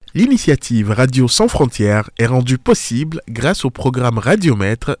L'initiative Radio Sans Frontières est rendue possible grâce au programme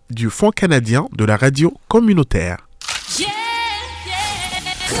Radiomètre du Fonds canadien de la radio communautaire.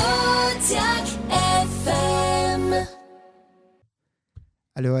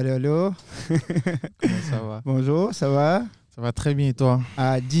 Allô, allô, allô. Comment ça va? Bonjour, ça va? Ça va très bien et toi?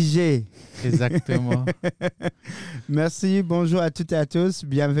 DJ. Exactement. Merci, bonjour à toutes et à tous.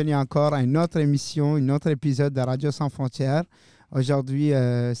 Bienvenue encore à une autre émission, un autre épisode de Radio Sans Frontières. Aujourd'hui,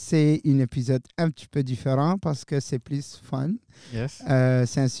 c'est un épisode un petit peu différent parce que c'est plus fun. Yes.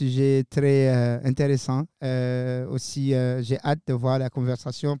 C'est un sujet très intéressant. Aussi, j'ai hâte de voir la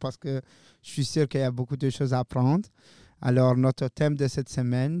conversation parce que je suis sûr qu'il y a beaucoup de choses à apprendre. Alors, notre thème de cette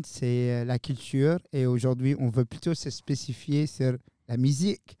semaine, c'est la culture. Et aujourd'hui, on veut plutôt se spécifier sur la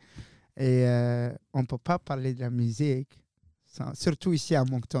musique. Et on ne peut pas parler de la musique, surtout ici à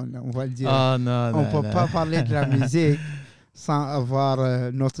Moncton, là, on va le dire. Oh, non, on ne peut pas parler de la musique sans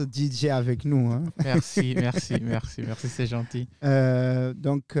avoir notre DJ avec nous. Hein. Merci, c'est gentil.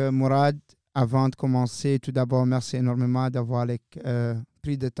 Donc, Mourad, avant de commencer, tout d'abord, merci énormément d'avoir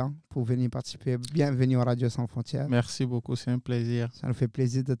pris de temps pour venir participer. Bienvenue au Radio Sans Frontières. Merci beaucoup, c'est un plaisir. Ça nous fait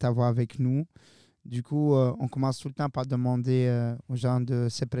plaisir de t'avoir avec nous. Du coup, on commence tout le temps par demander aux gens de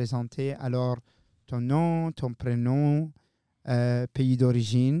se présenter. Alors, ton nom, ton prénom, pays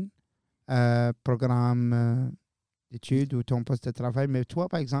d'origine, programme d'études ou ton poste de travail. Mais toi,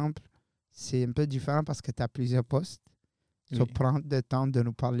 par exemple, c'est un peu différent parce que tu as plusieurs postes. Oui. So, prends le temps de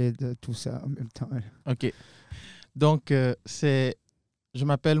nous parler de tout ça en même temps. OK. Donc, je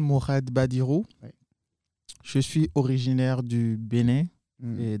m'appelle Mour Debadir. Oui. Je suis originaire du Bénin,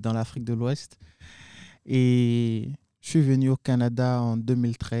 et dans l'Afrique de l'Ouest. Et je suis venu au Canada en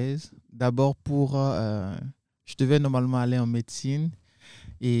 2013. D'abord pour... je devais normalement aller en médecine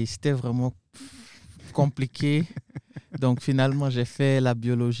et c'était vraiment compliqué. Donc, finalement, j'ai fait la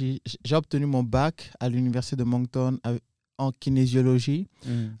biologie. J'ai obtenu mon bac à l'Université de Moncton en kinésiologie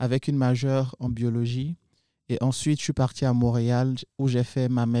avec une majeure en biologie. Et ensuite, je suis parti à Montréal où j'ai fait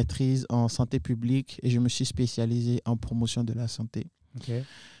ma maîtrise en santé publique et je me suis spécialisé en promotion de la santé. Okay.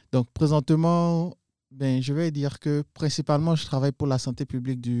 Donc, présentement, je vais dire que principalement, je travaille pour la santé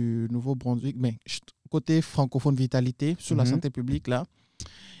publique du Nouveau-Brunswick, côté francophone vitalité, sur la santé publique, là.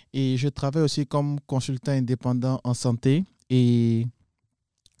 Et je travaille aussi comme consultant indépendant en santé. Et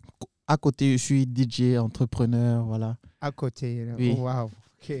à côté, je suis DJ, entrepreneur, voilà. À côté, oui. Wow.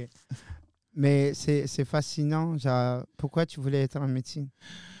 OK. Mais c'est fascinant. Genre, pourquoi tu voulais être en médecine?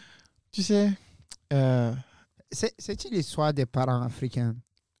 Tu sais... C'est-tu l'histoire des parents africains?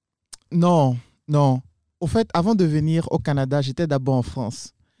 Non. Au fait, avant de venir au Canada, j'étais d'abord en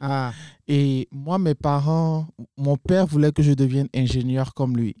France. Ah. Et moi, mes parents, mon père voulait que je devienne ingénieur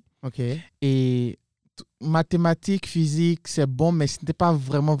comme lui. OK. Et mathématiques, physique, c'est bon, mais ce n'était pas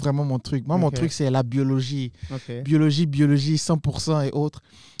vraiment mon truc. Moi, mon truc, c'est la biologie. Okay. Biologie, 100% et autres.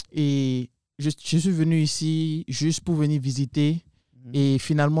 Et je suis venu ici juste pour venir visiter. Et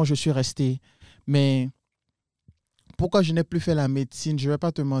finalement, je suis resté. Mais pourquoi je n'ai plus fait la médecine? Je ne vais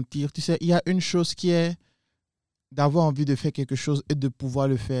pas te mentir. Tu sais, il y a une chose qui est d'avoir envie de faire quelque chose et de pouvoir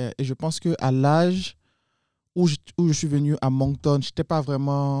le faire. Et je pense qu'à l'âge où je suis venu à Moncton, je n'étais pas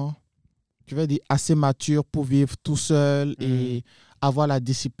vraiment, je vais dire, assez mature pour vivre tout seul et avoir la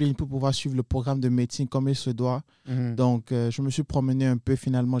discipline pour pouvoir suivre le programme de médecine comme il se doit. Donc, je me suis promené un peu.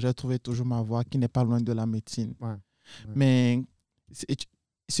 Finalement, j'ai trouvé toujours ma voie qui n'est pas loin de la médecine. Ouais. Mais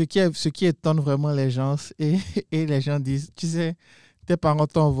ce qui étonne vraiment les gens, et les gens disent, tu sais, tes parents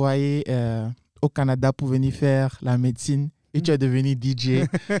t'ont envoyé au Canada pour venir faire la médecine et tu es devenu DJ,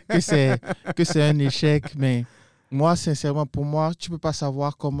 que c'est un échec. Mais moi, sincèrement, pour moi, tu ne peux pas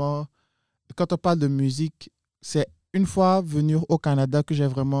savoir comment... Quand on parle de musique, c'est une fois venu au Canada que j'ai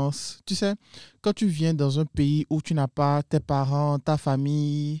vraiment... Tu sais, quand tu viens dans un pays où tu n'as pas tes parents, ta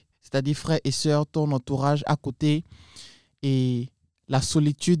famille, c'est-à-dire frères et sœurs, ton entourage à côté, et la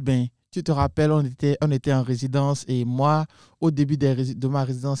solitude, tu te rappelles, on était en résidence et moi, au début de ma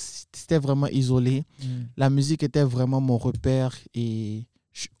résidence, c'était vraiment isolé. La musique était vraiment mon repère. Et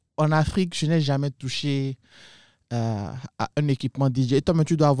en Afrique, je n'ai jamais touché à un équipement DJ. Et toi,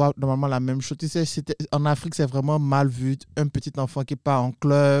 tu dois avoir normalement la même chose. Tu sais, en Afrique, c'est vraiment mal vu. Un petit enfant qui part en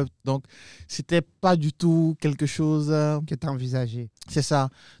club. Donc, c'était pas du tout quelque chose... que tu as envisagé. C'est ça.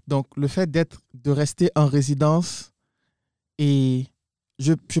 Donc, le fait de rester en résidence et...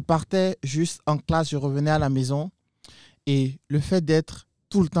 Je partais juste en classe, je revenais à la maison. Et le fait d'être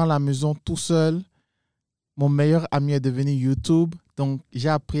tout le temps à la maison, tout seul, mon meilleur ami est devenu YouTube. Donc, j'ai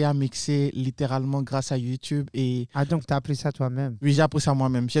appris à mixer littéralement grâce à YouTube. Donc tu as appris ça toi-même? Oui, j'ai appris ça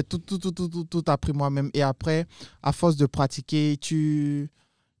moi-même. J'ai tout appris moi-même. Et après, à force de pratiquer, tu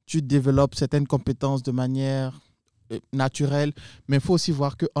tu développes certaines compétences de manière naturelle. Mais il faut aussi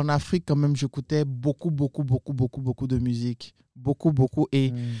voir qu'en Afrique, quand même, j'écoutais beaucoup de musique. Beaucoup.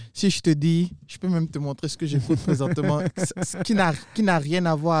 Et si je te dis, je peux même te montrer ce que j'écoute présentement, qui n'a rien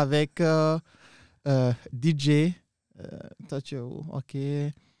à voir avec DJ. Toi, tu es où? OK.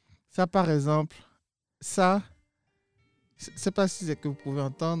 Ça, par exemple, ça, je ne sais pas si c'est que vous pouvez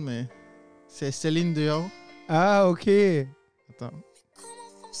entendre, mais c'est Céline Dion. Ah, OK. Attends.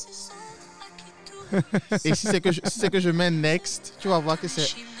 Et si c'est que je mets Next, tu vas voir que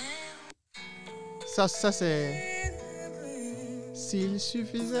c'est... Ça c'est... S'il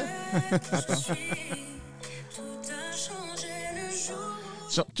suffisait... Attends.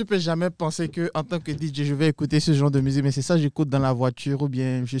 Tu peux jamais penser que en tant que DJ, je vais écouter ce genre de musique, mais c'est ça que j'écoute dans la voiture ou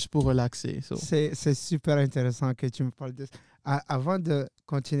bien juste pour relaxer. So. C'est super intéressant que tu me parles de ça. Avant de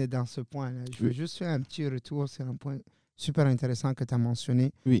continuer dans ce point-là, je veux juste faire un petit retour sur un point super intéressant que tu as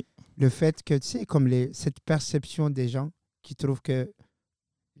mentionné. Oui. Le fait que, tu sais, comme cette perception des gens qui trouvent que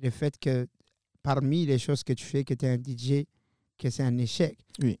le fait que parmi les choses que tu fais, que tu es un DJ, que c'est un échec.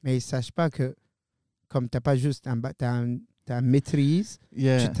 Oui. Mais ils ne sachent pas que comme tu n'as pas juste tu as maîtrise,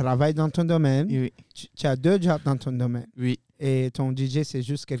 tu travailles dans ton domaine, oui. tu as 2 jobs dans ton domaine. Oui. Et ton DJ, c'est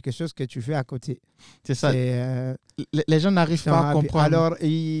juste quelque chose que tu fais à côté. C'est ça. Les gens n'arrivent pas à comprendre. Alors,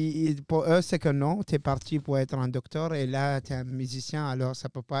 pour eux, c'est que non, tu es parti pour être un docteur et là, tu es un musicien, alors ça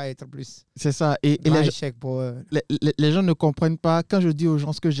ne peut pas être plus. C'est ça. Et échec pour eux. Les gens ne comprennent pas. Quand je dis aux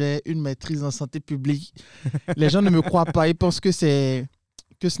gens que j'ai une maîtrise en santé publique, les gens ne me croient pas. Ils pensent que ce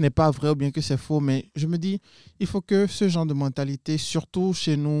n'est pas vrai ou bien que c'est faux. Mais je me dis, il faut que ce genre de mentalité, surtout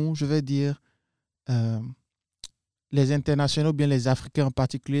chez nous, je vais dire... les internationaux, bien les Africains en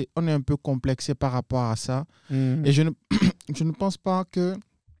particulier, on est un peu complexé par rapport à ça. Et je ne pense pas que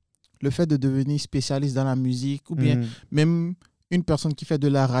le fait de devenir spécialiste dans la musique ou bien même une personne qui fait de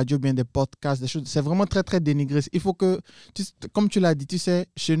la radio, bien des podcasts, des choses, c'est vraiment très, très dénigré. Il faut que, comme tu l'as dit, tu sais,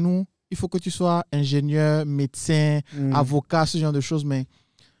 chez nous, il faut que tu sois ingénieur, médecin, avocat, ce genre de choses. Mais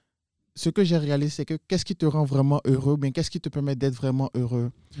ce que j'ai réalisé, c'est que qu'est-ce qui te rend vraiment heureux, bien qu'est-ce qui te permet d'être vraiment heureux.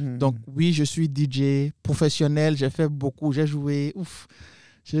 Donc oui, je suis DJ professionnel, j'ai fait beaucoup, j'ai joué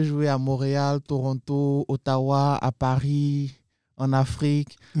à Montréal, Toronto, Ottawa, à Paris, en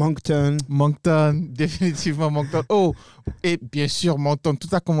Afrique. Moncton, définitivement Moncton. Oh, et bien sûr Moncton,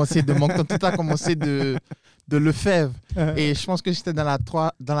 tout a commencé de Moncton, tout a commencé de Lefebvre. Et je pense que j'étais dans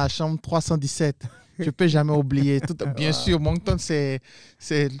la chambre 317. Je ne peux jamais oublier. Bien sûr, Moncton,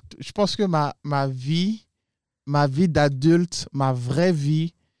 je pense que ma vie d'adulte, ma vraie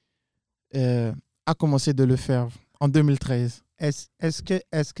vie a commencé de le faire en 2013.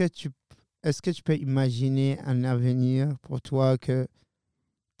 Est-ce que tu peux imaginer un avenir pour toi que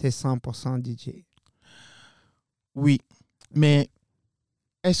tu es 100% DJ? Oui, mais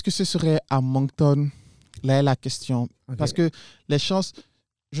est-ce que ce serait à Moncton? Là est la question. Okay. Parce que les chances...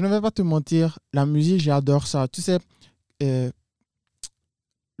 Je ne vais pas te mentir, la musique, j'adore ça. Tu sais, le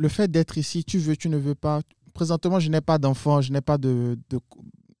fait d'être ici, tu veux, tu ne veux pas. Présentement, je n'ai pas d'enfant, je n'ai pas de...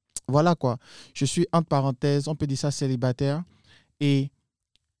 Voilà quoi. Je suis, entre parenthèses, on peut dire ça, célibataire. Et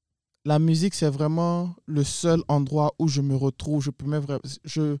la musique, c'est vraiment le seul endroit où je me retrouve.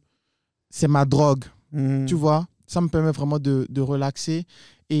 C'est ma drogue, tu vois. Ça me permet vraiment de relaxer.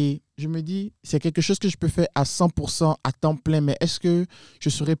 Et je me dis, c'est quelque chose que je peux faire à 100%, à temps plein, mais est-ce que je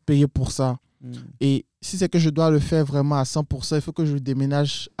serai payé pour ça? Et si c'est que je dois le faire vraiment à 100%, il faut que je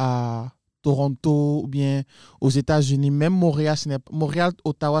déménage à Toronto ou bien aux États-Unis. Même Montréal,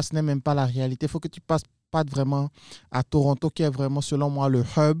 Ottawa, ce n'est même pas la réalité. Il faut que tu passes vraiment à Toronto, qui est vraiment, selon moi, le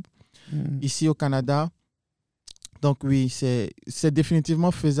hub ici au Canada. Donc oui, c'est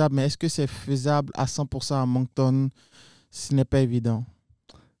définitivement faisable, mais est-ce que c'est faisable à 100% à Moncton? Ce n'est pas évident.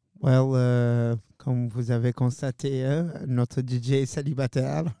 Well, comme vous avez constaté, notre DJ est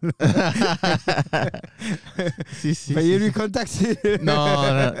célibataire. si, veuillez lui contacter.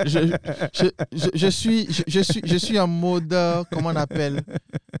 Non, je suis en mode, comment on appelle?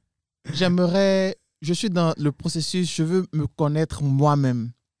 Je suis dans le processus, je veux me connaître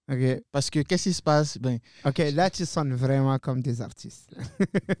moi-même. Okay. Parce que qu'est-ce qui se passe? Ok, là tu sonnes vraiment comme des artistes.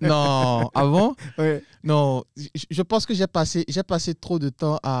 Non, avant? Oui. Non, je pense que j'ai passé trop de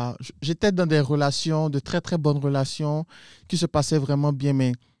temps à... J'étais dans des relations, de très très bonnes relations qui se passaient vraiment bien,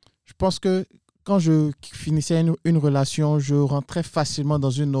 mais je pense que quand je finissais une relation, je rentrais facilement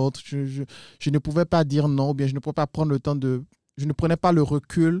dans une autre. Je ne pouvais pas dire non, ou bien je ne pouvais pas prendre le temps de... Je ne prenais pas le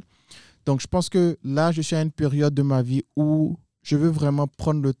recul. Donc je pense que là, je suis à une période de ma vie où je veux vraiment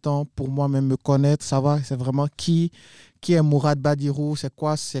prendre le temps pour moi-même me connaître, savoir c'est vraiment qui est Mour Debadir, c'est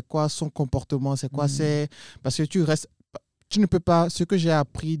quoi son comportement, c'est quoi c'est... Parce que tu tu ne peux pas, ce que j'ai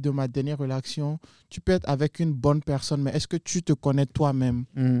appris de ma dernière relation, tu peux être avec une bonne personne, mais est-ce que tu te connais toi-même?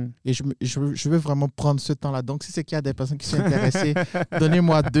 Et je veux vraiment prendre ce temps-là. Donc, si c'est qu'il y a des personnes qui sont intéressées,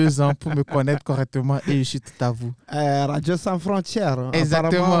 donnez-moi 2 ans pour me connaître correctement et je suis tout à vous. Radio Sans Frontières.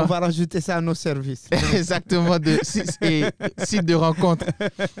 Exactement. Apparemment, on va rajouter ça à nos services. Exactement, site de rencontre.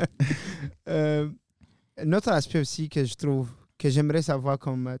 Un autre aspect aussi que je trouve, que j'aimerais savoir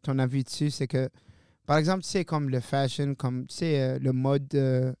comme ton avis dessus, c'est que, par exemple, tu sais, comme le fashion, comme tu sais, le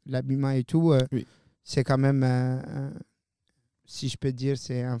mode, l'habillement et tout, Oui. c'est quand même, si je peux dire,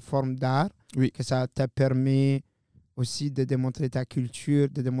 c'est une forme d'art. Oui. Que ça te permet aussi de démontrer ta culture,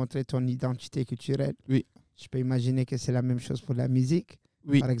 de démontrer ton identité culturelle. Oui. Je peux imaginer que c'est la même chose pour la musique.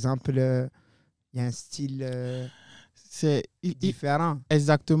 Oui. Par exemple, il y a un style différent.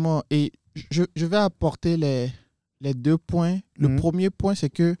 Exactement. Et je vais apporter les 2 points. Le premier point, c'est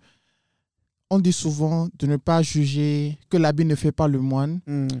que on dit souvent de ne pas juger, que l'habit ne fait pas le moine,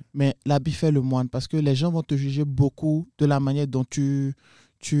 mais l'habit fait le moine parce que les gens vont te juger beaucoup de la manière dont tu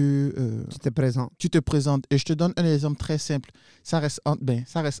te présentes. Et je te donne un exemple très simple. Ça reste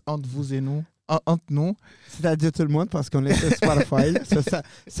entre vous et nous. Entre nous. C'est-à-dire tout le monde parce qu'on est sur Spotify.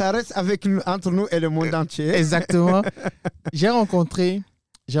 ça reste entre nous et le monde entier. Exactement. J'ai rencontré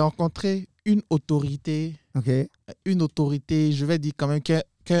une autorité. Okay. Une autorité, je vais dire quand même, qui a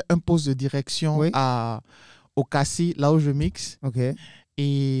un poste de direction au Cassis, là où je mixe. Okay.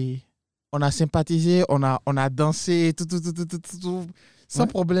 Et on a sympathisé, on a dansé, tout, sans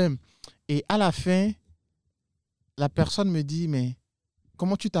problème. Et à la fin, la personne me dit, mais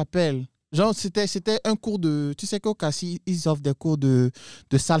comment tu t'appelles? Genre, c'était un cours de... Tu sais qu'au Cassis, ils offrent des cours de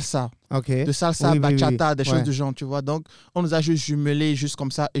salsa. Okay. De salsa, bachata, des choses de genre, tu vois. Donc, on nous a juste jumelés, juste comme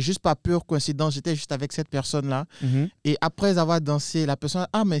ça. Et juste par pure coïncidence, j'étais juste avec cette personne-là. Et après avoir dansé, la personne...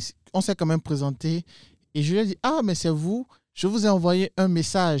 Ah, mais on s'est quand même présenté. Et je lui ai dit, ah, mais c'est vous. Je vous ai envoyé un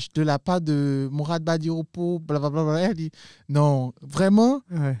message de la part de Mour Debadir pour blablabla. Elle dit, non, vraiment.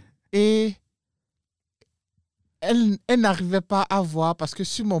 Ouais. Et elle n'arrivait pas à voir parce que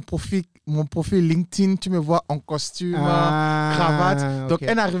sur mon profil LinkedIn, tu me vois en costume, cravate. Donc,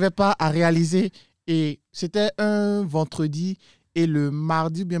 elle n'arrivait pas à réaliser. Et c'était un vendredi. Et le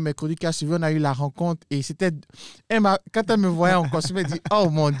mardi ou bien mercredi qui a suivi, on a eu la rencontre. Et c'était... Quand elle me voyait en costume, elle dit,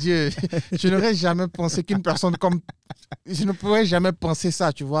 oh mon Dieu, je n'aurais jamais pensé qu'une personne comme... Je ne pourrais jamais penser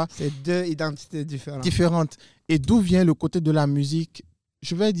ça, tu vois. C'est 2 identités différentes. Et d'où vient le côté de la musique?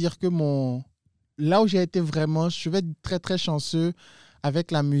 Je vais dire que là où j'ai été vraiment, je vais être très, très chanceux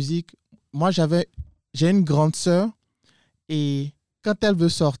avec la musique. Moi, j'ai une grande sœur et quand elle veut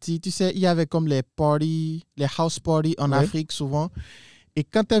sortir, tu sais, il y avait comme les house parties en Afrique souvent. Et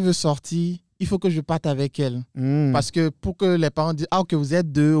quand elle veut sortir, il faut que je parte avec elle. Parce que pour que les parents disent, ah, ok, vous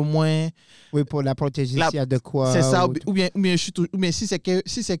êtes 2 au moins. Oui, pour la protéger s'il y a de quoi. C'est ça. Ou bien si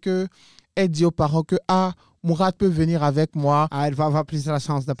c'est que elle dit aux parents que, ah, Mourad peut venir avec moi. Ah, elle va avoir plus la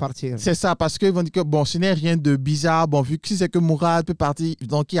chance de partir. C'est ça, parce qu'ils vont dire que, bon, ce n'est rien de bizarre. Bon, vu que si c'est que Mourad peut partir,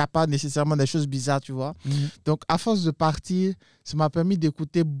 donc il n'y a pas nécessairement des choses bizarres, tu vois. Donc, à force de partir, ça m'a permis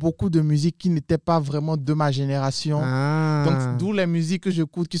d'écouter beaucoup de musique qui n'était pas vraiment de ma génération. Donc, d'où les musiques que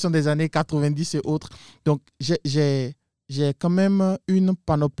j'écoute qui sont des années 90 et autres. Donc, j'ai quand même une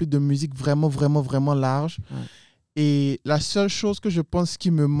panoplie de musique vraiment, vraiment, vraiment large. Et la seule chose que je pense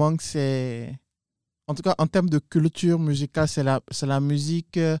qui me manque, c'est... En tout cas, en termes de culture musicale, c'est la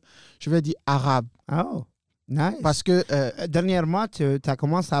musique, je vais dire, arabe. Oh, nice. Parce que... dernièrement, tu as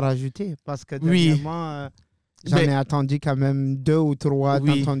commencé à rajouter. Parce que dernièrement, j'en ai attendu quand même 2 ou 3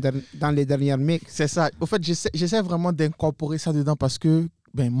 dans les dernières mix. C'est ça. Au fait, j'essaie vraiment d'incorporer ça dedans parce que,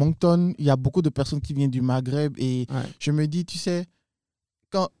 Moncton, il y a beaucoup de personnes qui viennent du Maghreb et je me dis, tu sais,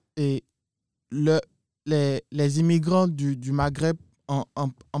 quand les immigrants du Maghreb en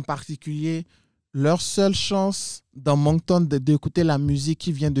particulier... Leur seule chance dans Moncton d'écouter la musique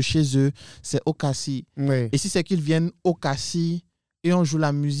qui vient de chez eux, c'est au Cassis. Oui. Et si c'est qu'ils viennent au Cassis et on joue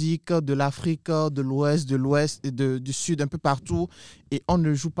la musique de l'Afrique, de l'Ouest et du Sud, un peu partout, et on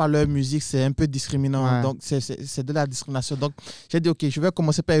ne joue pas leur musique, c'est un peu discriminant. Donc, c'est de la discrimination. Donc, j'ai dit, OK, je vais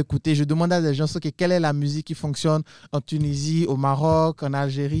commencer par écouter. Je demande à des gens quelle est la musique qui fonctionne en Tunisie, au Maroc, en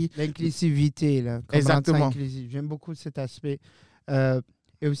Algérie. L'inclusivité, là. Exactement. J'aime beaucoup cet aspect.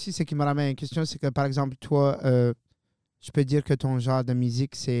 Et aussi, ce qui me ramène à une question, c'est que, par exemple, toi, je peux dire que ton genre de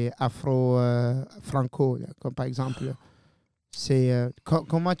musique, c'est afro-franco. Comme par exemple, c'est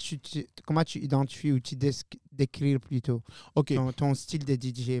comment tu identifies ou tu décris plutôt ton style de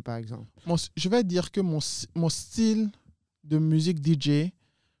DJ, par exemple? Je vais dire que mon style de musique DJ,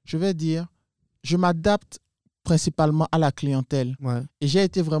 je vais dire, je m'adapte principalement à la clientèle. Et j'ai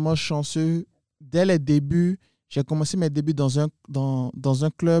été vraiment chanceux. Dès les débuts, j'ai commencé mes débuts dans un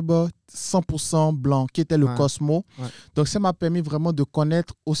club 100% blanc qui était le Cosmo. Ouais. Donc, ça m'a permis vraiment de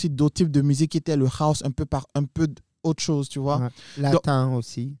connaître aussi d'autres types de musique qui étaient le house, un peu autre chose, tu vois. Ouais. Latin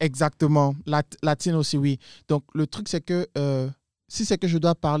aussi. Exactement. Latine aussi, oui. Donc, le truc, c'est que si c'est que je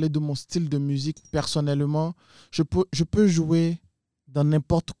dois parler de mon style de musique personnellement, je peux jouer dans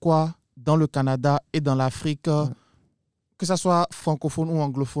n'importe quoi dans le Canada et dans l'Afrique, que ça soit francophone ou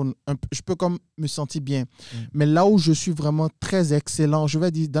anglophone. Je peux comme me sentir bien. Mais là où je suis vraiment très excellent, je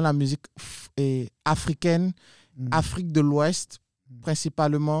vais dire dans la musique africaine, Afrique de l'Ouest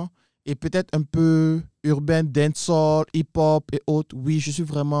principalement, et peut-être un peu urbaine, dancehall, hip-hop et autres. Oui, je suis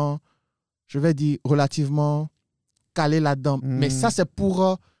vraiment, je vais dire, relativement calé là-dedans. Mais ça, c'est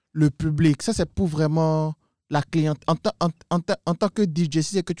pour le public. Ça, c'est pour vraiment la cliente. En tant que DJ,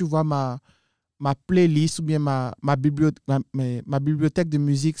 si c'est que tu vois ma playlist ou bien ma bibliothèque de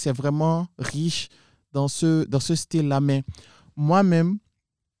musique, c'est vraiment riche dans ce style-là. Mais moi-même,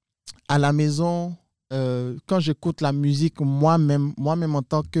 à la maison, quand j'écoute la musique, moi-même en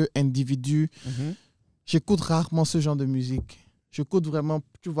tant qu'individu, j'écoute rarement ce genre de musique. J'écoute vraiment,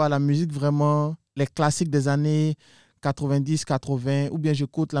 tu vois, la musique vraiment, les classiques des années 90, 80, ou bien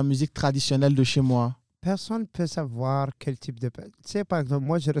j'écoute la musique traditionnelle de chez moi. Personne ne peut savoir quel type de... Tu sais, par exemple,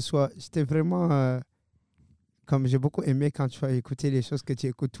 moi, j'étais vraiment... comme j'ai beaucoup aimé quand tu as écouté les choses que tu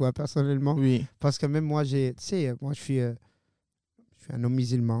écoutes toi, personnellement. Oui. Parce que même moi, tu sais, moi, je suis un homme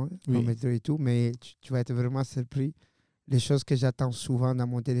musulman, et tout, mais tu vas être vraiment surpris. Les choses que j'attends souvent dans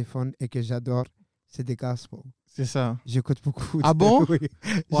mon téléphone et que j'adore, c'est des gospel. C'est ça. J'écoute beaucoup. Ah bon? Oui.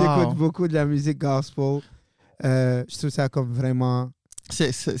 Wow. J'écoute beaucoup de la musique gospel. Je trouve ça comme vraiment...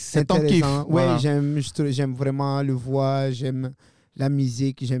 C'est ton kiff. Oui, Voilà. j'aime vraiment le voix, j'aime la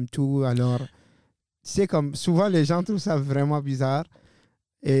musique, j'aime tout. Alors, c'est comme souvent les gens trouvent ça vraiment bizarre.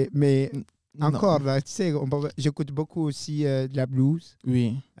 Mais encore, là, tu sais, j'écoute beaucoup aussi de la blues.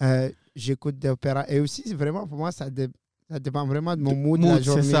 Oui. J'écoute de l'opéra. Et aussi, vraiment, pour moi, ça dépend vraiment de mon mood de la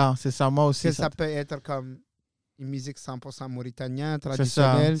journée. C'est ça, moi aussi. Ça peut être comme une musique 100% mauritanienne,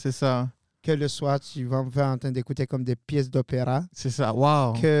 traditionnelle. C'est ça. Que le soir, tu vas me faire en train d'écouter comme des pièces d'opéra. C'est ça,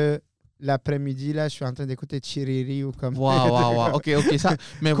 waouh. Que l'après-midi, là, je suis en train d'écouter Chiriri ou comme... Waouh. Ok, ça...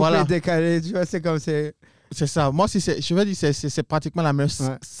 Mais voilà. Décalé, tu vois, c'est comme c'est... C'est ça. Moi, je veux dire, c'est pratiquement la même.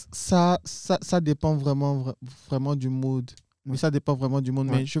 Ouais. Ça dépend vraiment du mood. Oui. Ça dépend vraiment du mood.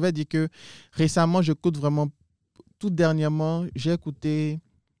 Ouais. Mais je vais dire que récemment, j'écoute vraiment... Tout dernièrement, j'ai écouté...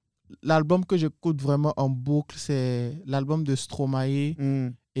 L'album que j'écoute vraiment en boucle, c'est l'album de Stromae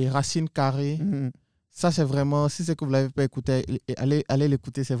et Racine Carrée. Ça, c'est vraiment... Si c'est que vous ne l'avez pas écouté, allez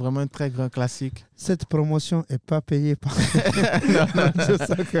l'écouter. C'est vraiment un très grand classique. Cette promotion n'est pas payée par...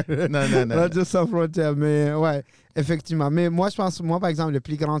 non. Radio Sans Frontières. Mais ouais, effectivement. Mais moi, je pense... Moi, par exemple, la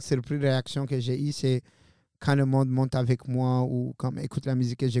plus grande surprise réaction que j'ai eue, c'est quand le monde monte avec moi ou comme écoute la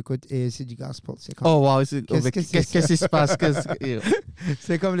musique que j'écoute et c'est du gospel. C'est comme, oh wow, qu'est-ce qui se passe?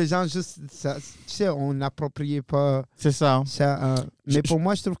 C'est comme les gens juste, ça, tu sais, on n'approprie pas. C'est ça. Mais pour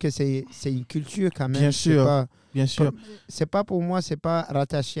moi, je trouve que c'est une culture quand même. Bien sûr. Bien sûr. C'est pas pour moi, c'est pas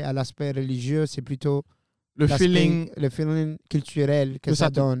rattaché à l'aspect religieux, c'est plutôt le feeling culturel que ça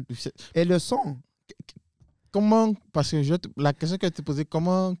donne. Et le son. Comment, parce que la question que je t'ai posée,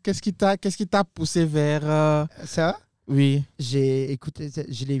 qu'est-ce qui t'a poussé vers... Ça? Oui. J'ai écouté,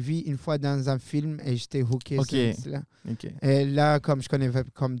 je l'ai vu une fois dans un film et j'étais hooké. Okay. Okay. Et là, comme je connais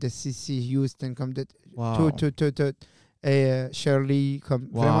comme de C.C. Houston, comme de tout. Et Shirley, comme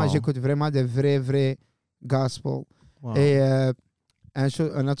vraiment, j'écoute vraiment de vrais gospel. Wow. Et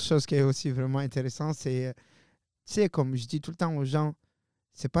une autre chose qui est aussi vraiment intéressante, c'est, tu sais, comme je dis tout le temps aux gens,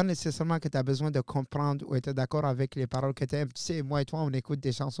 c'est pas nécessairement que tu as besoin de comprendre ou être d'accord avec les paroles que tu aimes. Tu sais, moi et toi, on écoute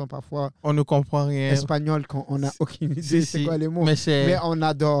des chansons parfois. On ne comprend rien. Espagnol, on n'a aucune idée c'est quoi les mots. Mais on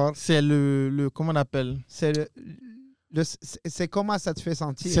adore. C'est comment on appelle? C'est comment ça te fait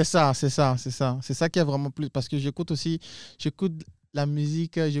sentir. C'est ça. C'est ça qui est vraiment plus. Parce que j'écoute la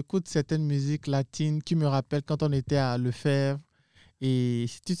musique, j'écoute certaines musiques latines qui me rappellent quand on était à Lefebvre. Et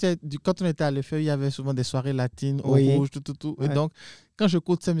tu sais, quand on était à Lefebvre, il y avait souvent des soirées latines au rouge, tout. Ouais. Et donc, quand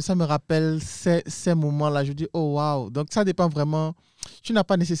j'écoute ça, ça me rappelle ces moments-là. Je dis, oh wow. Donc, ça dépend vraiment. Tu n'as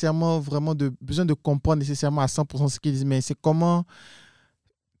pas nécessairement vraiment besoin de comprendre nécessairement à 100% ce qu'ils disent, mais c'est comment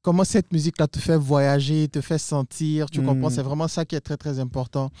cette musique-là te fait voyager, te fait sentir. Tu comprends? C'est vraiment ça qui est très, très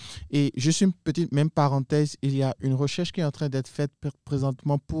important. Et juste une petite même parenthèse, il y a une recherche qui est en train d'être faite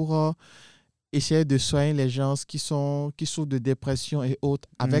présentement pour... essayer de soigner les gens qui souffrent de dépression et autres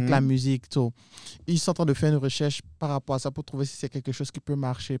avec la musique. So, ils sont en train de faire une recherche par rapport à ça pour trouver si c'est quelque chose qui peut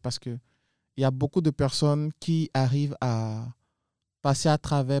marcher parce qu'il y a beaucoup de personnes qui arrivent à passer à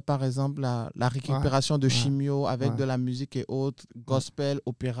travers, par exemple, la récupération de chimio avec Ouais. de la musique et autres, gospel,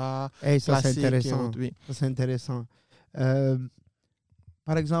 opéra, Ça, c'est classique et intéressant. autres. Oui. Ça, c'est intéressant.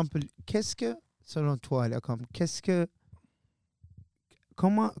 Par exemple, qu'est-ce que, selon toi, là,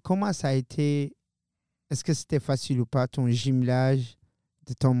 comment ça a été, est-ce que c'était facile ou pas, ton jumelage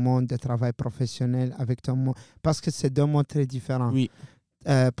de ton monde de travail professionnel avec ton monde? Parce que c'est deux mondes très différents. Oui.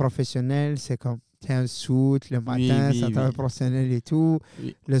 Professionnel, c'est comme tu es un soute le matin, c'est un travail professionnel et tout.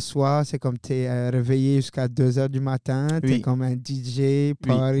 Oui. Le soir, c'est comme tu es réveillé jusqu'à 2 h du matin, tu es comme un DJ,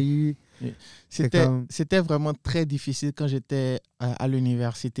 Paris. Oui. C'était vraiment très difficile quand j'étais à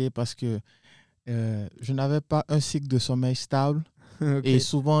l'université parce que je n'avais pas un cycle de sommeil stable. Okay. Et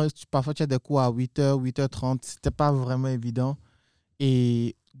souvent, parfois, tu as des cours à 8h, 8h30. Ce n'était pas vraiment évident.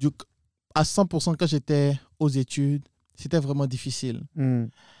 Et à 100%, quand j'étais aux études, c'était vraiment difficile.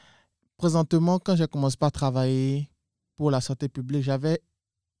 Présentement, quand j'ai commencé par travailler pour la santé publique, j'avais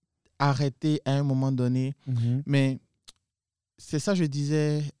arrêté à un moment donné. Mais c'est ça que je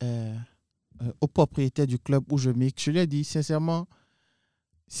disais au propriétaire du club où je mixe. Je lui ai dit, sincèrement,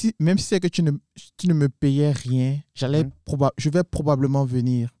 même si c'est que tu ne me payais rien, je vais probablement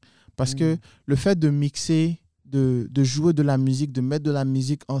venir. Parce que le fait de mixer, de jouer de la musique, de mettre de la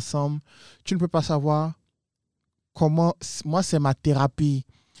musique ensemble, tu ne peux pas savoir comment... Moi, c'est ma thérapie.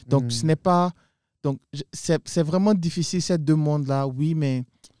 Donc, ce n'est pas... Donc, c'est vraiment difficile, ces deux mondes-là, oui, mais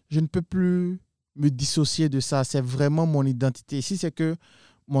je ne peux plus me dissocier de ça. C'est vraiment mon identité. Si c'est que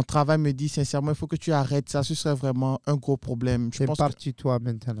mon travail me dit, sincèrement, il faut que tu arrêtes ça, ce serait vraiment un gros problème. C'est une partie de toi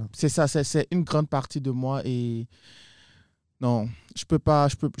maintenant. C'est ça, c'est une grande partie de moi et non, je peux pas,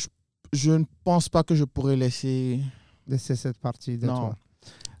 je ne pense pas que je pourrais laisser cette partie de toi.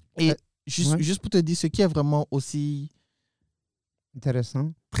 Et juste pour te dire, ce qui est vraiment aussi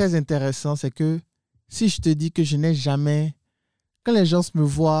intéressant, très intéressant, c'est que si je te dis que je n'ai jamais, quand les gens me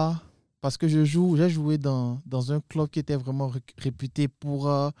voient, parce que j'ai joué dans un club qui était vraiment réputé pour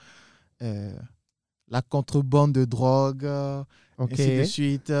la contrebande de drogue, ainsi de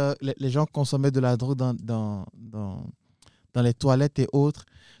suite. Les gens consommaient de la drogue dans les toilettes et autres.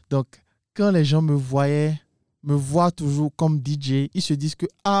 Donc, quand les gens me voient toujours comme DJ, ils se disent que,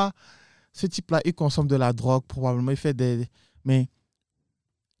 ce type-là, il consomme de la drogue, probablement, il fait des... Mais...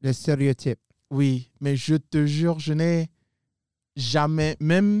 Les stéréotypes. Oui, mais je te jure, je n'ai jamais,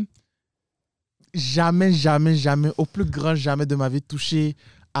 jamais, au plus grand jamais de ma vie touché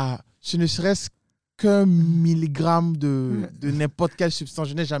à ce ne serait-ce qu'un milligramme de n'importe quelle substance.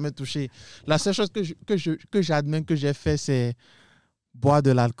 Je n'ai jamais touché. La seule chose que j'admets que j'ai fait, c'est boire de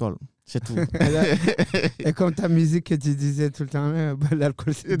l'alcool. C'est tout. Et comme ta musique que tu disais tout le temps,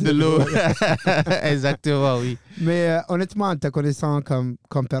 l'alcool, c'est de l'eau. Exactement, oui. Mais honnêtement, en te connaissant comme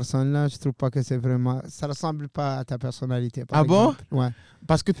personne, là, je trouve pas que c'est vraiment... Ça ressemble pas à ta personnalité. Par exemple. Bon? Ouais.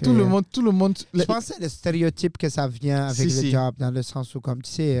 Parce que tout le monde... Je pense que c'est le stéréotype que ça vient avec le job, dans le sens où, comme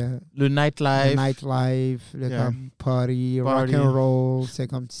tu sais... le nightlife. Le comme party, rock and roll, c'est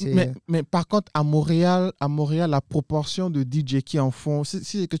comme tu sais... Mais par contre, à Montréal, la proportion de DJ qui en font,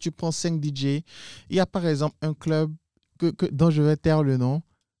 si que tu prends 5 DJ, il y a par exemple un club dont je vais taire le nom,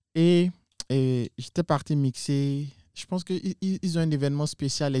 et j'étais parti mixer... Je pense qu'ils ont un événement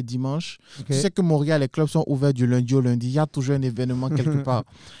spécial les dimanches. Tu sais que Montréal, les clubs sont ouverts du lundi au lundi. Il y a toujours un événement quelque part.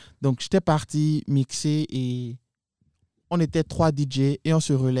 Donc, j'étais parti mixer et on était 3 DJ et on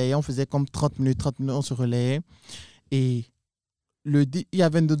se relayait. On faisait comme 30 minutes, on se relayait. Et il y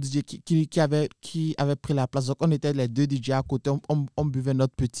avait un autre DJ qui avait pris la place. Donc, on était les 2 DJ à côté. On buvait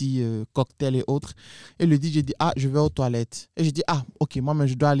notre petit cocktail et autres. Et le DJ dit, je vais aux toilettes. Et je dis, ok, moi, mais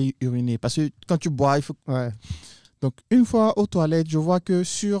je dois aller uriner. Parce que quand tu bois, il faut... Ouais. Donc, une fois aux toilettes, je vois que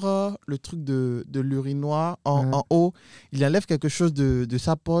sur le truc de l'urinoir, en haut, il enlève quelque chose de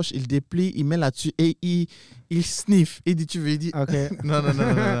sa poche, il déplie, il met là-dessus et il sniffe. Il dit, tu veux? Il dit, OK. Non.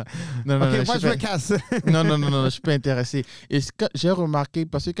 OK, moi, je me casse. Non, je suis pas intéressé. Et j'ai remarqué,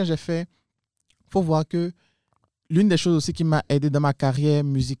 parce que quand j'ai fait, il faut voir que l'une des choses aussi qui m'a aidé dans ma carrière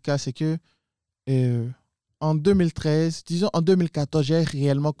musicale, c'est que en 2013, disons en 2014, j'ai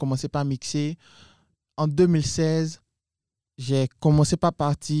réellement commencé par mixer. En 2016, j'ai commencé par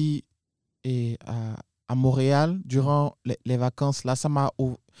partir à Montréal durant les vacances. Là,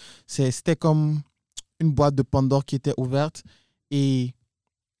 c'était comme une boîte de Pandore qui était ouverte. Et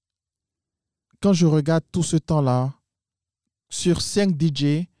quand je regarde tout ce temps-là, sur 5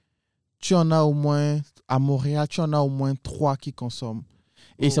 DJ, tu en as au moins, à Montréal, tu en as au moins 3 qui consomment.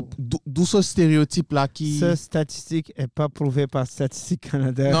 Et c'est d'où ce stéréotype-là qui... Cette statistique n'est pas prouvée par Statistique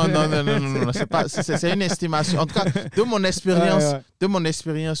Canada. Non. C'est une estimation. En tout cas, de mon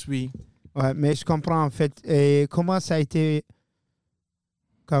expérience, oui. Ouais, mais je comprends en fait. Et comment ça a été...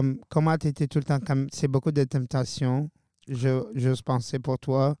 comment tu étais tout le temps, comme c'est beaucoup de temptations, j'ose penser pour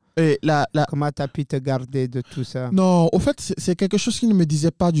toi. Et comment tu as pu te garder de tout ça? Non, au fait, c'est quelque chose qui ne me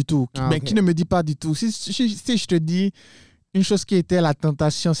disait pas du tout. Ok. Qui ne me dit pas du tout. Si je te dis une chose qui était la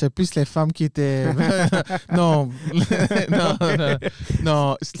tentation, c'est plus les femmes qui étaient... non.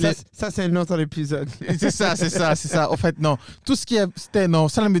 Non. Ça, c'est un autre épisode. C'est ça. Au fait, non. Tout ce qui c'était... Non,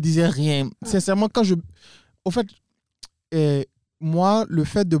 ça ne me disait rien. Sincèrement, au fait, moi, le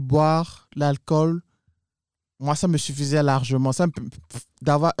fait de boire l'alcool, moi, ça me suffisait largement.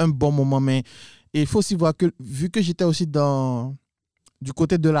 D'avoir un bon moment. Mais il faut aussi voir que, vu que j'étais aussi du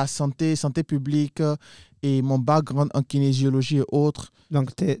côté de la santé publique et mon background en kinésiologie et autres.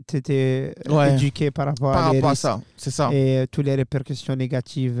 Donc, tu étais éduqué par rapport à ça. C'est ça. Et toutes les répercussions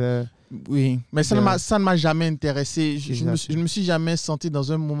négatives. Oui, mais ça ne m'a jamais intéressé. Je ne me suis jamais senti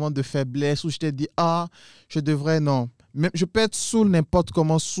dans un moment de faiblesse où je t'ai dit, je devrais, non. Même, je peux être sous n'importe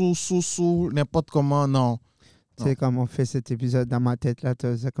comment, sous n'importe comment, non. Tu sais, comme on fait cet épisode dans ma tête, là,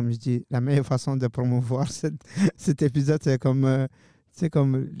 comme je dis, la meilleure façon de promouvoir cet épisode, c'est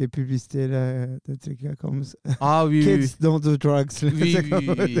comme les publicités, là, des trucs comme ça. Ah oui, Kids oui. don't do drugs.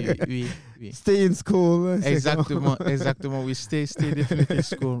 Oui. Stay in school. Exactement, oui. Stay definitely in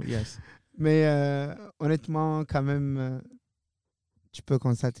school, yes. Mais honnêtement, quand même, tu peux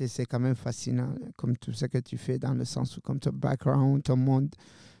constater, c'est quand même fascinant, comme tout ce que tu fais, dans le sens où, comme ton background, ton monde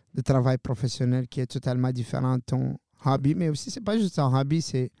de travail professionnel qui est totalement différent de ton hobby. Mais aussi, c'est pas juste un hobby,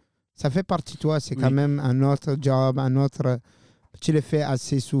 ça fait partie de toi. C'est quand même un autre job, tu le fais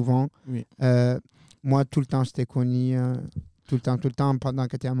assez souvent. Oui. Moi, tout le temps, je t'ai connu. Tout le temps, pendant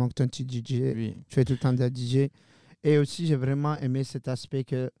que tu es à Moncton, tu DJ. Oui. Tu fais tout le temps de DJ. Et aussi, j'ai vraiment aimé cet aspect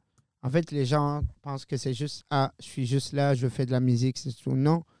que, en fait, les gens pensent que c'est juste, je suis juste là, je fais de la musique, c'est tout.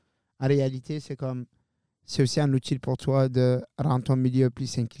 Non. En réalité, c'est aussi un outil pour toi de rendre ton milieu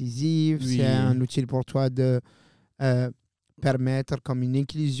plus inclusif. Oui. C'est un outil pour toi de permettre comme une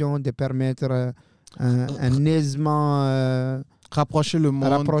inclusion, de permettre un aisement... rapprocher le monde.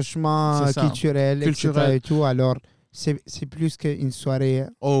 Rapprochement culturel, etc. Et tout. Alors, c'est plus qu'une soirée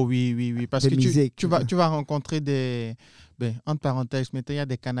oui. Parce que musique. Tu vas rencontrer entre parenthèses, il y a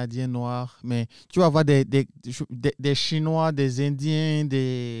des Canadiens noirs, mais tu vas voir des Chinois, des Indiens,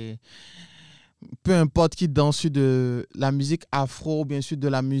 peu importe qui dansent sur de la musique afro, bien sûr de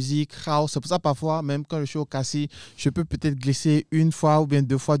la musique house. C'est pour ça parfois, même quand je suis au Cassis, je peux peut-être glisser une fois ou bien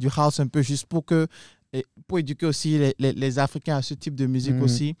deux fois du house un peu juste pour éduquer aussi les Africains à ce type de musique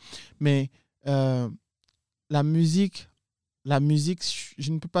aussi. Mais la musique,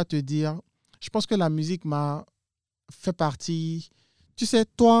 je ne peux pas te dire. Je pense que la musique m'a fait partie. Tu sais,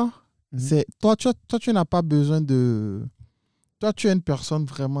 toi, tu n'as pas besoin de. Toi, tu es une personne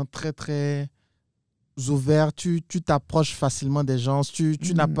vraiment très, très ouverte. Tu t'approches facilement des gens. Tu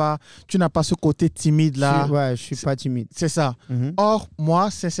n'as pas ce côté timide là. Je suis pas timide. C'est ça. Or, moi,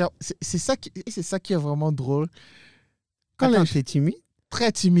 c'est ça qui est vraiment drôle. Quand tu es timide?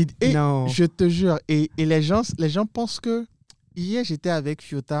 Très timide. Et non. Je te jure. Et les gens pensent que... Hier, j'étais avec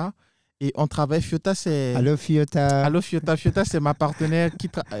Fiota et on travaille. Fiota, c'est... Allô, Fiota. Allô, Fiota. Fiota, c'est ma partenaire qui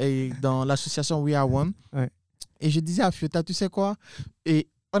travaille dans l'association We Are One. Ouais. Et je disais à Fiota, tu sais quoi? Et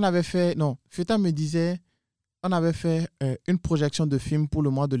on avait fait... Non, Fiota me disait... On avait fait une projection de film pour le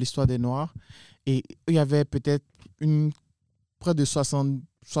mois de l'histoire des Noirs. Et il y avait peut-être près de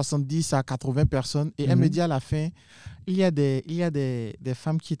 70 à 80 personnes. Et elle me dit à la fin, il y a des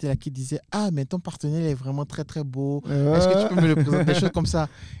femmes qui étaient là qui disaient « Ah, mais ton partenaire est vraiment très, très beau. Est-ce que tu peux me le présenter ?» Des choses comme ça.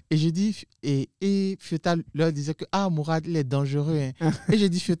 Et j'ai dit... Et Fiota leur disait que « Ah, Mourad, il est dangereux. Hein. » Et j'ai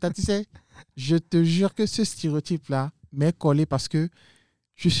dit « Fiota, tu sais, je te jure que ce stéréotype-là m'est collé parce que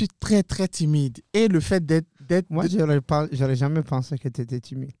je suis très, très timide. Et le fait d'être... Moi, j'aurais jamais pensé que tu étais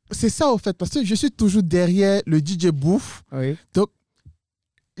timide. C'est ça, au fait, parce que je suis toujours derrière le DJ bouffe. Oui. Donc,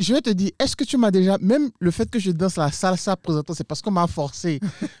 je vais te dire, est-ce que tu m'as déjà... Même le fait que je danse la salsa présentant, c'est parce qu'on m'a forcé.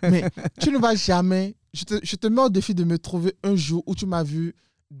 Mais tu ne vas jamais... Je te mets au défi de me trouver un jour où tu m'as vu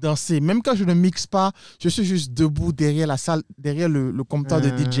danser. Même quand je ne mixe pas, je suis juste debout derrière la salle, derrière le comptoir de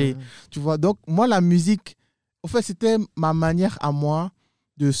DJ. Tu vois, donc moi, la musique, au fait, c'était ma manière à moi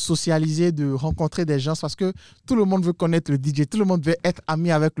de socialiser, de rencontrer des gens parce que tout le monde veut connaître le DJ, tout le monde veut être ami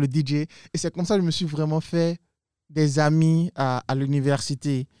avec le DJ. Et c'est comme ça que je me suis vraiment fait des amis à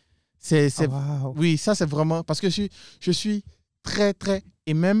l'université. Wow. Oui, ça c'est vraiment... Parce que je suis très, très...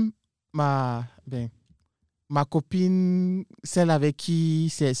 Et même ma copine, celle avec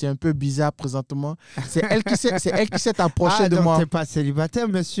qui c'est un peu bizarre présentement, c'est elle qui s'est approchée de moi. Ah, donc t'es pas célibataire,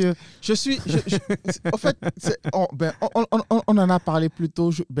 monsieur? En fait, on en a parlé plus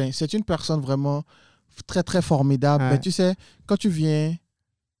tôt. C'est une personne vraiment très, très formidable. Ouais. Mais tu sais, quand tu viens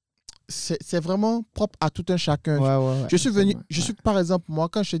c'est vraiment propre à tout un chacun. Ouais, je suis, par exemple, moi,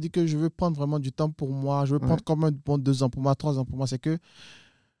 quand je te dis que je veux prendre vraiment du temps pour moi, je veux prendre comme un bon 2 ans pour moi, 3 ans pour moi, c'est que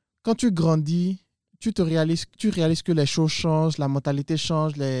quand tu grandis, tu réalises que les choses changent, la mentalité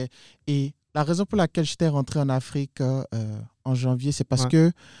change. Et la raison pour laquelle j'étais rentré en Afrique en janvier, c'est parce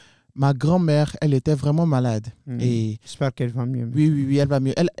que ma grand-mère, elle était vraiment malade. Et j'espère qu'elle va mieux. Oui, elle va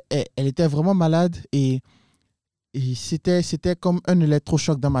mieux. Elle était vraiment malade et c'était comme un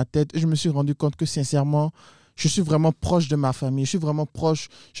électrochoc dans ma tête. Et je me suis rendu compte que, sincèrement, je suis vraiment proche de ma famille. Je suis vraiment proche.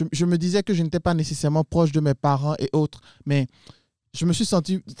 Je me disais que je n'étais pas nécessairement proche de mes parents et autres, mais je me suis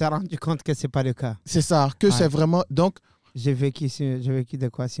senti... Tu t'es rendu compte que ce n'est pas le cas. C'est ça, que c'est vraiment... Donc, j'ai vécu de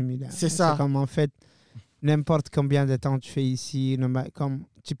quoi similaire. C'est ça. C'est comme, en fait, n'importe combien de temps tu fais ici, comme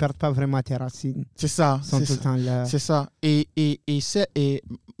tu ne perds pas vraiment tes racines. C'est ça. Ils sont tout le temps là. C'est ça.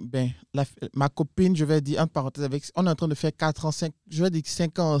 Ma copine, je vais dire, entre parenthèses, on est en train de faire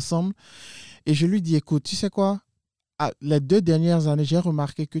 5 ans ensemble. Et je lui dis, écoute, tu sais quoi? Les 2 dernières années, j'ai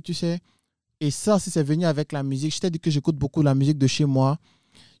remarqué que, tu sais, et ça, si c'est venu avec la musique, je t'ai dit que j'écoute beaucoup la musique de chez moi.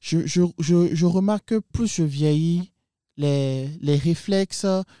 Je remarque que plus je vieillis, les réflexes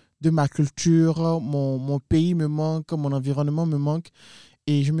de ma culture, mon pays me manque, mon environnement me manque.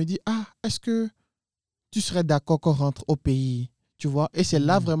 Et je me dis, est-ce que tu serais d'accord qu'on rentre au pays? Tu vois? Et c'est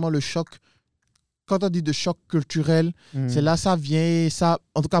là vraiment le choc. Quand on dit de choc culturel, c'est là ça vient. Ça,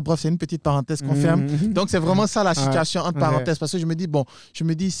 en tout cas, bref, c'est une petite parenthèse qu'on ferme. Donc, c'est vraiment ça la situation entre parenthèses. Parce que je me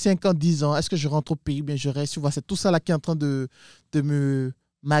dis 5 ans, 10 ans, est-ce que je rentre au pays? Bien, je reste. Tu vois, c'est tout ça là qui est en train de me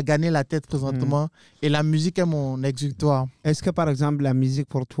maganer la tête présentement. Et la musique est mon exutoire. Est-ce que, par exemple, la musique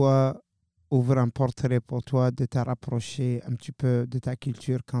pour toi ouvre un portrait pour toi de te rapprocher un petit peu de ta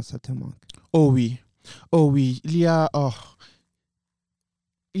culture quand ça te manque? Oh oui. Il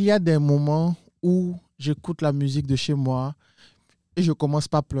y a des moments où j'écoute la musique de chez moi et je commence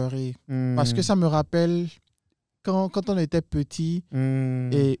pas à pleurer. Parce que ça me rappelle quand on était petit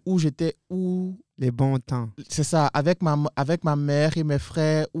et où les bons temps. C'est ça, avec ma mère et mes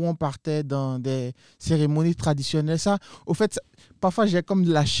frères, où on partait dans des cérémonies traditionnelles. Ça, au fait, parfois j'ai comme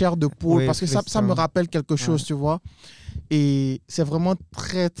de la chair de poule parce que ça me rappelle quelque chose, tu vois. Et c'est vraiment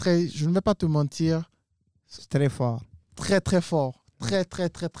très, très, je ne vais pas te mentir. C'est très fort. Très, très fort. Très, très,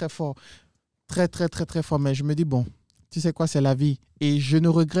 très, très fort. Très, très, très, très fort. Mais je me dis, bon, tu sais quoi, c'est la vie. Et je ne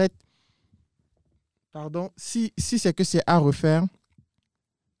regrette, si c'est que c'est à refaire,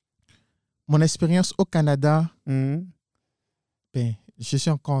 mon expérience au Canada, je suis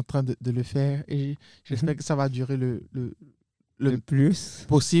encore en train de le faire et j'espère que ça va durer le plus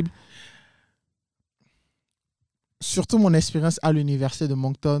possible. Surtout mon expérience à l'université de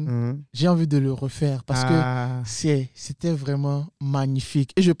Moncton, j'ai envie de le refaire parce que c'était vraiment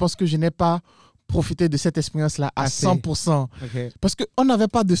magnifique. Et je pense que je n'ai pas profité de cette expérience-là à 100%. Okay. Parce qu'on n'avait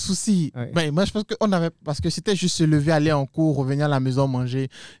pas de soucis. Ouais. Ben, moi, je pense parce que c'était juste se lever, aller en cours, revenir à la maison, manger.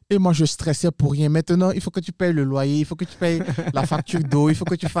 Et moi, je stressais pour rien. Maintenant, il faut que tu payes le loyer, il faut que tu payes la facture d'eau, il faut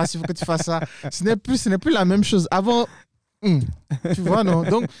que tu fasses ça. Ce n'est plus la même chose. Avant... tu vois, non?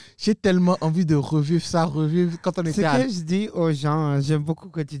 Donc, j'ai tellement envie de revivre quand on était Ce que je dis aux gens, j'aime beaucoup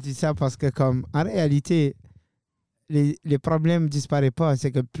que tu dis ça parce que, comme, en réalité, les problèmes ne disparaissent pas. C'est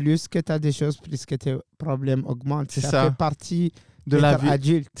que plus que tu as des choses, plus que tes problèmes augmentent. Ça fait partie de la vie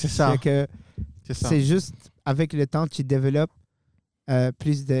adulte. C'est ça. C'est juste, avec le temps, tu développes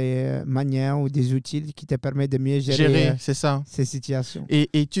plus de manières ou des outils qui te permettent de mieux gérer ces situations. Et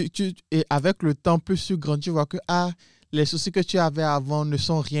avec le temps, plus tu grandis, tu vois que les soucis que tu avais avant ne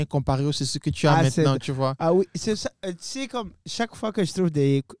sont rien comparés aux soucis que tu as maintenant, tu vois. Ah oui, c'est ça. C'est comme chaque fois que je trouve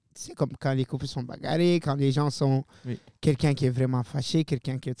c'est comme quand les couples sont bagarrés, quand les gens sont quelqu'un qui est vraiment fâché,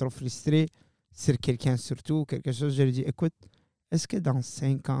 quelqu'un qui est trop frustré, sur quelqu'un surtout, quelque chose, je lui dis, écoute, est-ce que dans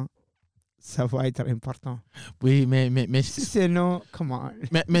 5 ans, ça va être important? Oui, mais si c'est non, comment?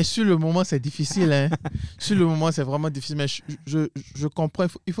 Mais sur le moment, c'est difficile. Hein? Sur le moment, c'est vraiment difficile. Mais je comprends,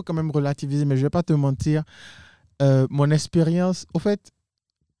 il faut quand même relativiser, mais je ne vais pas te mentir. Mon expérience, au fait,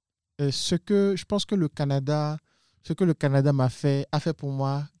 je pense que le Canada a fait pour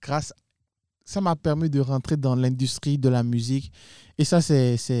moi, ça m'a permis de rentrer dans l'industrie de la musique. Et ça,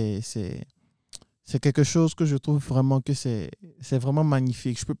 c'est quelque chose que je trouve vraiment que c'est vraiment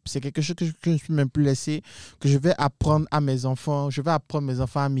magnifique. C'est quelque chose que je ne peux même plus laisser, que je vais apprendre à mes enfants. Je vais apprendre mes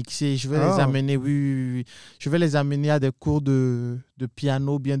enfants à mixer. Je vais les amener, oui. Je vais les amener à des cours de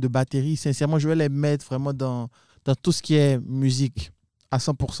piano, bien de batterie. Sincèrement, je vais les mettre vraiment dans tout ce qui est musique à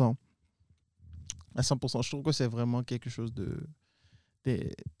 100%. À 100%. Je trouve que c'est vraiment quelque chose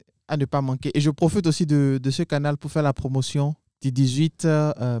à ne pas manquer. Et je profite aussi de ce canal pour faire la promotion du 18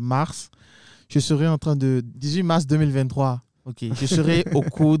 mars. Je serai en train 18 mars 2023. Ok, je serai au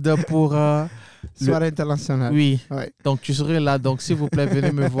coude pour... Soirée internationale. Oui, Ouais. donc tu serai là. Donc, s'il vous plaît,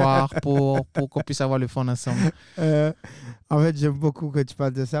 venez me voir pour qu'on puisse avoir le fun ensemble. En fait, j'aime beaucoup que tu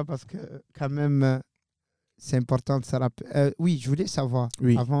parles de ça parce que quand même, c'est important de se rappeler. Oui, je voulais savoir,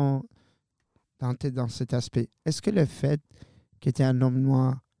 Oui. avant d'entrer dans cet aspect, est-ce que le fait que tu es un homme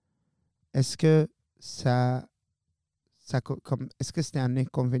noir, est-ce que est-ce que c'était un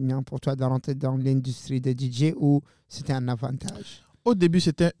inconvénient pour toi de rentrer dans l'industrie de DJ ou c'était un avantage? Au début,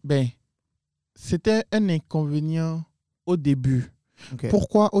 c'était un inconvénient au début. Okay.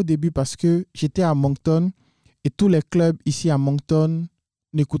 Pourquoi au début? Parce que j'étais à Moncton et tous les clubs ici à Moncton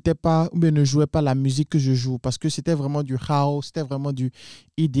n'écoutaient pas ou bien ne jouaient pas la musique que je joue parce que c'était vraiment du house, c'était vraiment du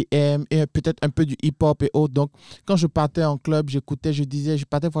EDM et peut-être un peu du hip-hop et autres. Donc, quand je partais en club, j'écoutais, je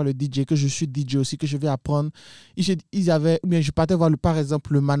partais voir le DJ, que je suis DJ aussi, que je vais apprendre. Ou bien je partais voir, par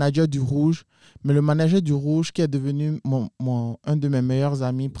exemple, le manager du Rouge. Mais le manager du Rouge, qui est devenu un de mes meilleurs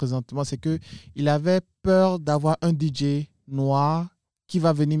amis présentement, c'est qu'il avait peur d'avoir un DJ noir qui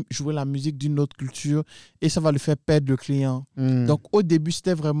va venir jouer la musique d'une autre culture et ça va lui faire perdre le client. Donc, au début,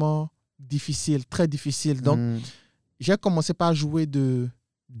 c'était vraiment difficile, très difficile. Donc, j'ai commencé par jouer de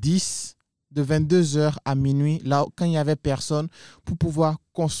 22h à minuit, là, quand il n'y avait personne, pour pouvoir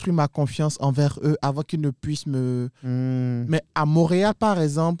construire ma confiance envers eux avant qu'ils ne puissent me... Mais à Montréal, par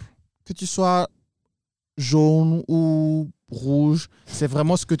exemple, que tu sois jaune ou rouge, c'est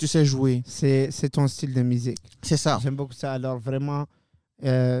vraiment ce que tu sais jouer. C'est ton style de musique. C'est ça. J'aime beaucoup ça. Alors, vraiment...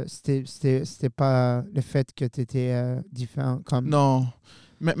 c'était pas le fait que tu étais différent comme non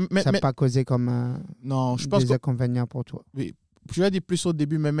ça n'a pas causé comme non, je pense des inconvénients pour toi. Oui, je vais dire plus au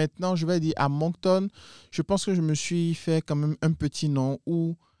début, mais maintenant je vais dire à Moncton, je pense que je me suis fait quand même un petit nom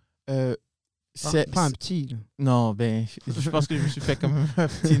où pas un petit là. Non, ben je pense que je me suis fait quand même un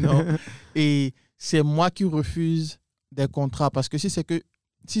petit nom et c'est moi qui refuse des contrats parce que si c'est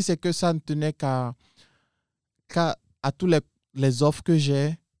que ça ne tenait qu'à tous les offres que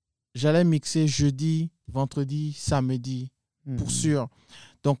j'allais mixer jeudi, vendredi, samedi, pour sûr.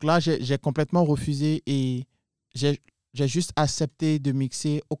 Donc là, j'ai complètement refusé et j'ai juste accepté de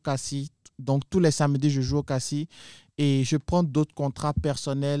mixer au Cassis. Donc tous les samedis, je joue au Cassis et je prends d'autres contrats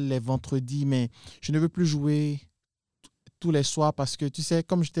personnels les vendredis, mais je ne veux plus jouer tous les soirs parce que, tu sais,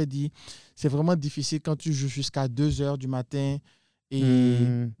 comme je t'ai dit, c'est vraiment difficile quand tu joues jusqu'à 2h du matin et...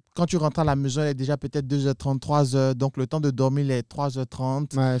 Quand tu rentres à la maison, il est déjà peut-être 2h30, 3h. Donc, le temps de dormir, il est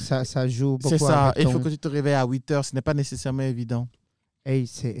 3h30. Ouais, ça joue beaucoup. C'est ça. Il faut que tu te réveilles à 8h. Ce n'est pas nécessairement évident. Hey,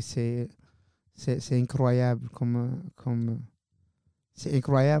 c'est incroyable c'est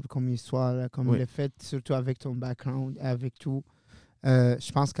incroyable comme histoire, là, comme le fait, surtout avec ton background, avec tout.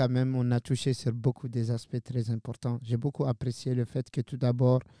 Je pense quand même on a touché sur beaucoup des aspects très importants. J'ai beaucoup apprécié le fait que tout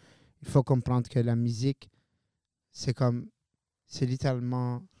d'abord, il faut comprendre que la musique, c'est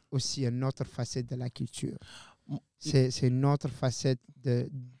littéralement aussi une autre facette de la culture. C'est une autre facette de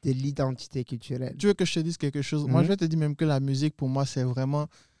l'identité culturelle. Tu veux que je te dise quelque chose? Moi, je vais te dire même que la musique, pour moi, c'est vraiment...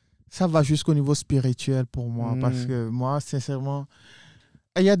 Ça va jusqu'au niveau spirituel pour moi. Parce que moi, sincèrement,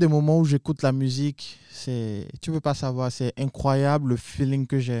 il y a des moments où j'écoute la musique. Tu ne peux pas savoir. C'est incroyable le feeling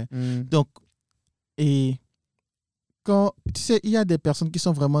que j'ai. Donc, et quand... Tu sais, il y a des personnes qui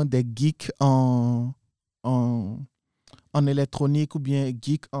sont vraiment des geeks en électronique ou bien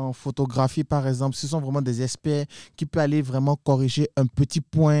geek en photographie, par exemple. Ce sont vraiment des experts qui peuvent aller vraiment corriger un petit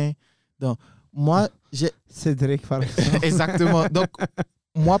point. Donc, moi, Cédric, par exemple. Exactement. Donc,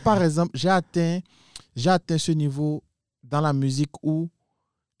 moi, par exemple, j'ai atteint ce niveau dans la musique où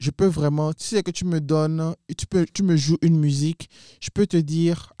je peux vraiment... Tu sais que tu me donnes... Tu me joues une musique, je peux te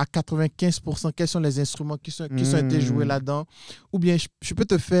dire à 95% quels sont les instruments qui ont été joués là-dedans. Ou bien, je peux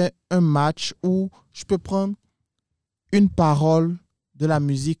te faire un match où je peux prendre une parole de la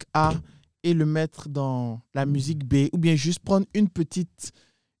musique A et le mettre dans la musique B, ou bien juste prendre une petite,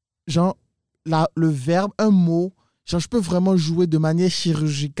 genre, le verbe, un mot, genre, je peux vraiment jouer de manière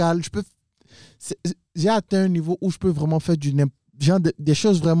chirurgicale, j'ai atteint un niveau où je peux vraiment faire des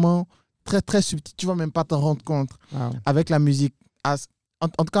choses vraiment très, très subtiles, tu vas même pas t'en rendre compte avec la musique. En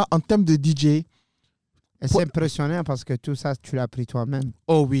tout cas, en termes de DJ, c'est impressionnant parce que tout ça, tu l'as appris toi-même.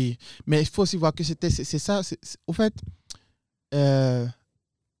 Oh oui, mais il faut aussi voir que c'est ça. Au fait,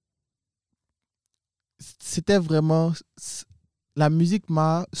 c'était vraiment... La musique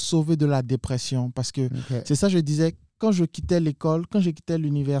m'a sauvé de la dépression parce que c'est ça, je disais, quand je quittais l'école, quand je quittais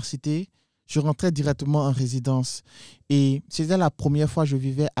l'université, je rentrais directement en résidence. Et c'était la première fois que je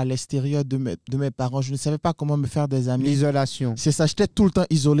vivais à l'extérieur de mes parents. Je ne savais pas comment me faire des amis. L'isolation. C'est ça, j'étais tout le temps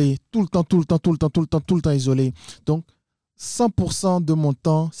isolé. Tout le temps isolé. Donc, 100% de mon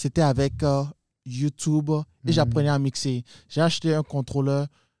temps, c'était avec YouTube et j'apprenais à mixer. J'ai acheté un contrôleur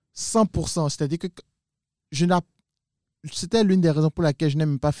 100%. C'est-à-dire que c'était l'une des raisons pour laquelle je n'ai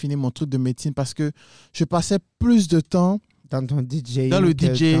même pas fini mon truc de médecine parce que je passais plus de temps dans ton DJ, dans le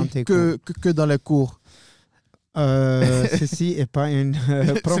DJ que dans les cours. Ceci n'est pas une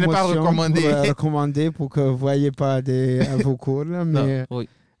promotion Ce n'est pas recommandée pour que vous ne voyez pas vos cours. Là, mais oui.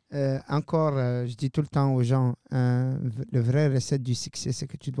 Encore, je dis tout le temps aux gens, le vrai recette du succès, c'est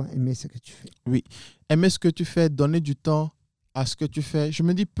que tu dois aimer ce que tu fais. Oui, aimer ce que tu fais, donner du temps à ce que tu fais. Je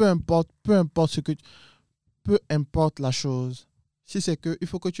me dis, peu importe peu importe la chose. Si c'est que il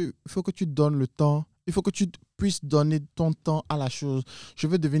faut que tu donnes le temps, il faut que tu puisses donner ton temps à la chose. Je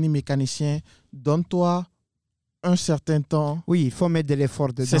veux devenir mécanicien, donne-toi un certain temps. Oui, il faut mettre de l'effort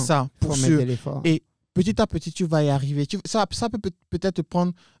dedans. C'est ça, pour sûr. Mettre de l'effort. Et petit à petit, tu vas y arriver. Ça peut peut-être te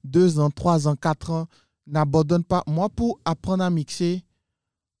prendre 2 ans, 3 ans, 4 ans. N'abandonne pas. Moi, pour apprendre à mixer,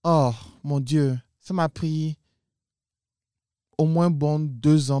 oh, mon Dieu, ça m'a pris au moins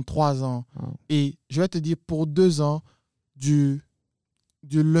 2 ans, 3 ans. Wow. Et je vais te dire, pour 2 ans, du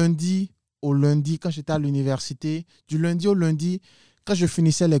lundi au lundi, quand j'étais à l'université, du lundi au lundi, quand je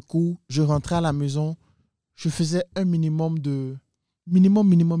finissais les cours, je rentrais à la maison, je faisais un minimum 2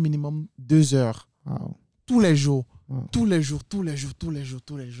 heures. Wow. Tous les jours. Wow. Tous les jours.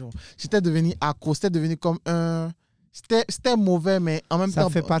 J'étais devenu accro, c'était devenu comme un... C'était mauvais, mais en même temps... Ça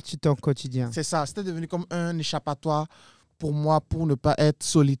fait partie de ton quotidien. C'est ça, c'était devenu comme un échappatoire pour moi, pour ne pas être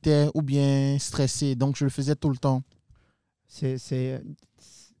solitaire ou bien stressé. Donc, je le faisais tout le temps.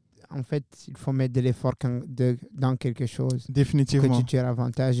 En fait, il faut mettre de l'effort dans quelque chose. Définitivement. Pour que tu tires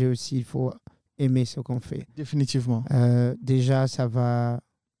avantage. Et aussi, il faut aimer ce qu'on fait. Définitivement. Déjà, ça va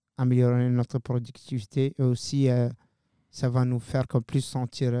améliorer notre productivité. Et aussi, ça va nous faire plus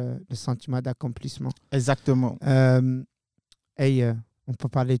sentir le sentiment d'accomplissement. Exactement. On peut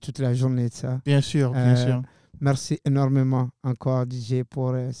parler toute la journée de ça. Bien sûr, bien sûr. Merci énormément encore, DJ,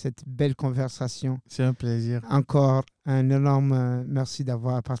 pour cette belle conversation. C'est un plaisir. Encore un énorme merci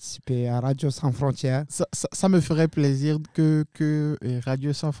d'avoir participé à Radio Sans Frontières. Ça me ferait plaisir que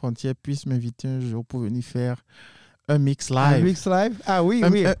Radio Sans Frontières puisse m'inviter un jour pour venir faire un mix live. Un mix live? Ah oui,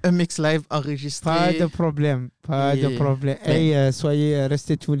 oui. Un mix live enregistré. Pas de problème. De problème. Soyez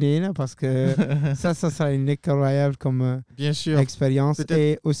restés tunés là, parce que ça sera une incroyable comme bien sûr. Expérience. Peut-être.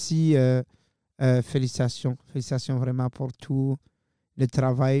 Et aussi... félicitations vraiment pour tout le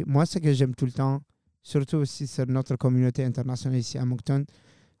travail. Moi, ce que j'aime tout le temps, surtout aussi sur notre communauté internationale ici à Moncton,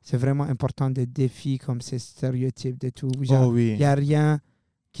 c'est vraiment important des défis comme ces stéréotypes de tout. Oh oui. Il n'y a rien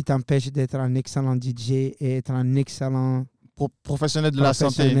qui t'empêche d'être un excellent DJ et être un excellent professionnel de la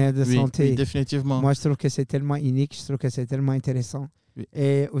santé. Oui, définitivement. Moi, je trouve que c'est tellement unique, je trouve que c'est tellement intéressant. Oui.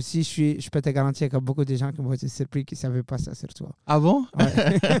 Et aussi, je peux te garantir qu'il y a beaucoup de gens qui vont être surpris qui ne savaient pas ça sur toi. Ah bon?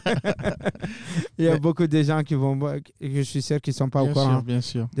 Ouais. Il y a beaucoup de gens que je suis sûr qui ne sont pas au courant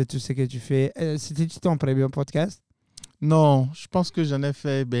de tout ce que tu fais. C'était-tu ton premier podcast? Non, je pense que j'en ai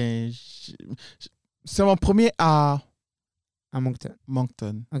fait... c'est mon premier à Moncton.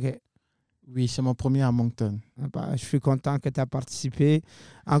 Moncton. OK. Oui, c'est mon premier à Moncton. Je suis content que tu as participé.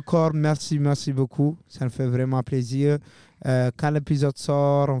 Encore, merci beaucoup. Ça me fait vraiment plaisir. Quand l'épisode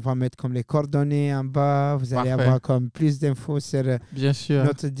sort, on va mettre comme les coordonnées en bas. Vous allez avoir comme plus d'infos sur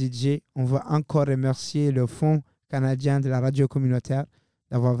notre DJ. On va encore remercier le Fonds canadien de la radio communautaire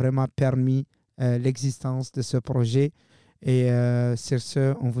d'avoir vraiment permis l'existence de ce projet. Et sur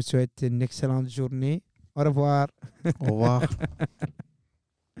ce, on vous souhaite une excellente journée. Au revoir. Au revoir.